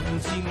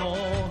自我，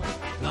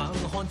硬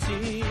漢子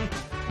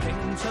拼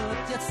出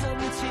一身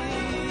刺，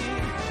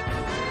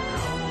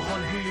流汗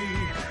血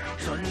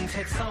盡赤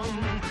心，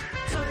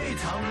追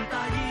尋大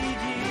意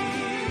義，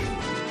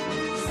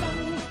生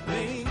命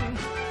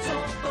作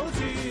賭注，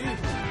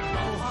留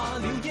下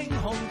了英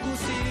雄故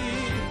事，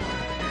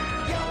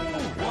憂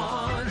患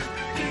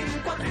見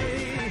骨氣，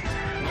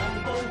昂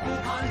步顧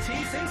盼似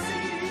醒獅。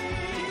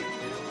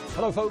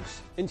Hello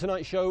folks, in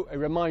tonight's show a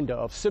reminder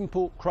of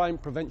simple crime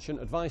prevention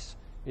advice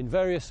in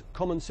various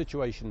common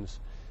situations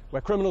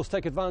where criminals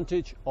take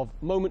advantage of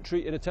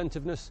momentary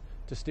inattentiveness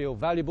to steal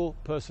valuable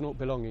personal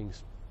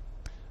belongings.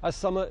 As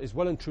summer is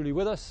well and truly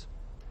with us,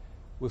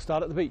 we'll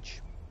start at the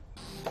beach.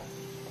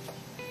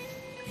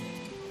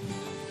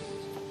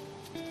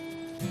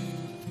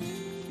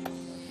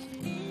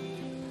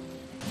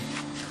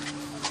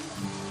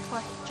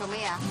 喂，做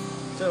咩啊？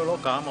即係攞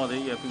減我哋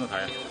啲嘢，邊個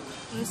睇啊？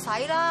唔使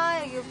啦，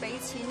又要俾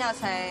錢啊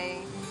成，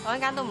我一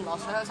間都唔落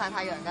水去曬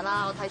太陽㗎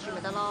啦，我睇住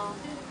咪得咯。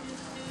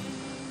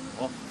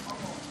好。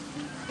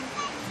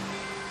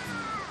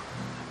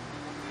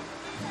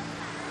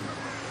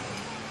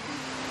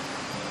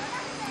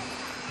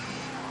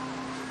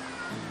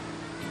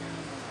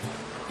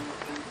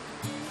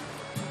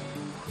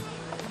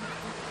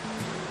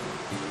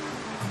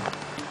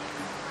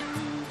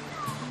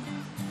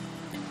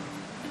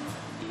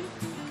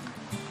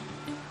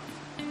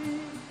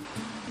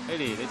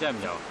Haley， 你真係唔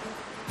游？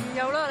唔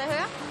游啦，你去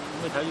啊！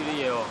咁你睇住啲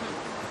嘢喎。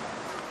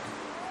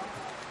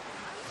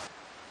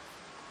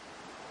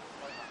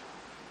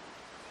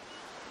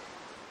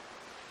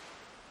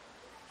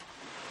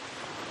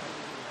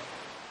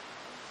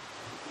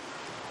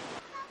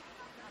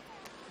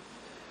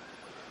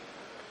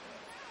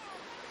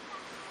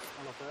我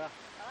落水啦。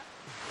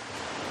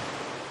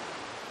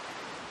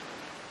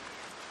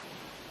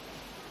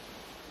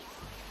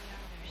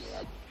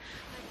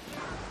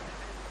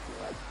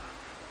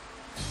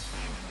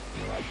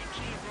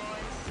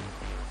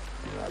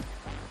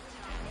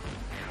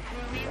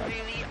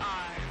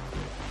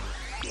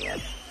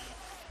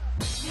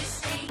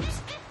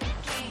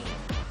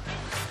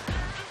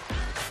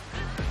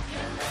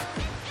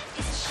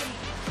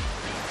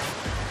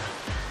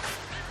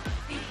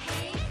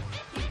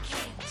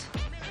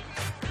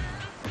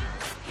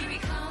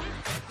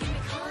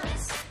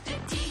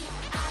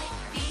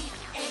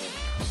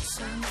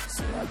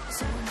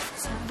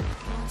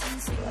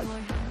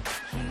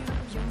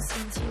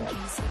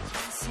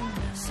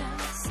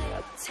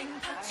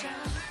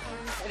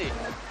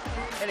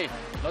Haley，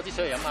 攞支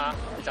水嚟飲下，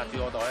你擲住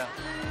我袋啊！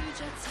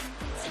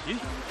咦？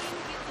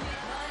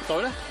袋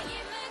咧？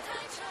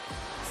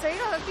死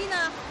啦！去邊啊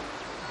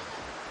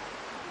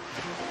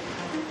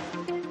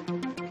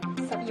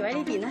？12位呢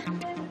邊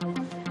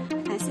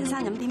咧？先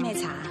生飲啲咩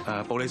茶？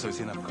玻璃水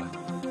先啦，唔該。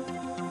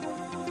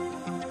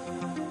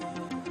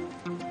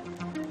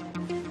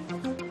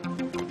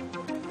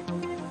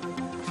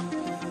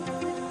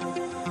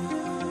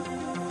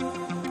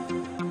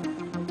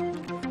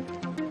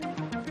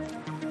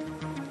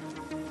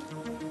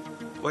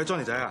喂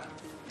 ，Johnny 仔啊，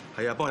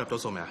係啊，幫我入咗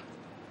數未啊？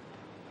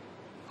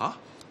嚇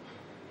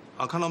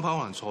？account number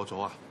可能錯咗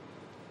啊？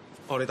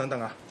哦，你等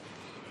等啊。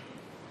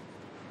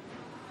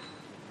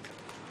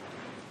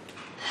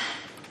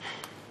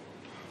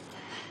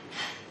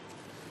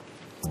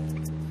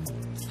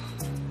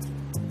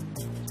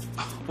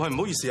喂，唔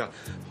好意思啊，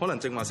可能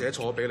正話寫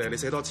錯俾你，你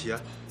寫多次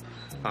啊。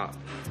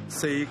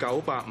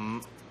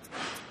4985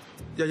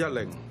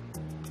 110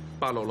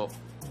 866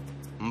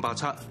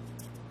 587，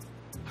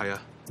係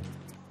啊。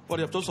我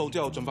哋入咗數之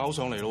後，盡快好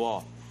上嚟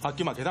咯喎！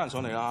叫埋其他人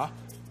上嚟啦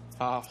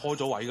嚇！開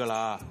咗位㗎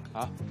啦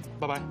嚇！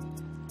拜拜。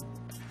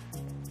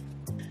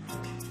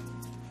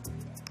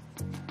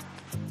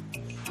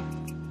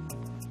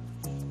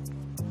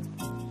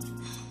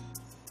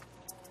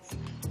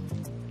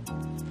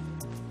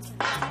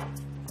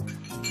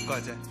唔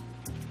該姐。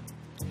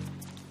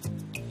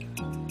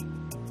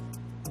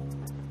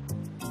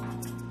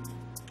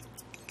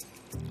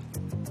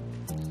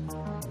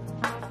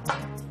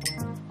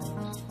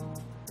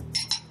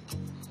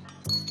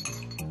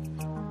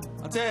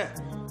姐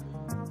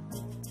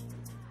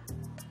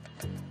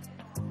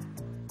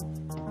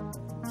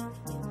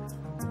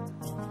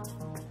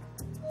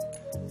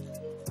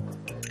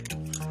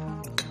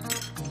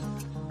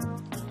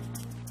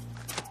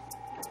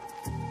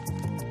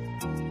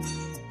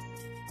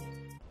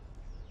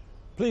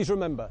，Please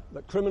remember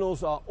that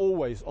criminals are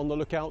always on the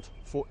lookout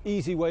for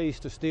easy ways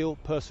to steal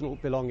personal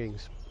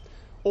belongings.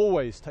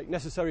 Always take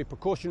necessary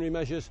precautionary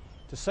measures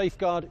to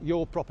safeguard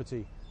your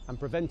property and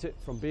prevent it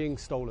from being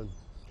stolen.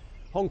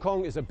 Hong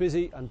Kong is a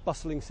busy and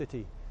bustling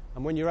city,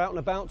 and when you're out and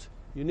about,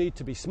 you need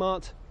to be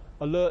smart,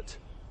 alert,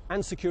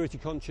 and security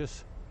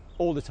conscious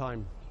all the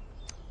time.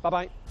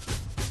 Bye-bye.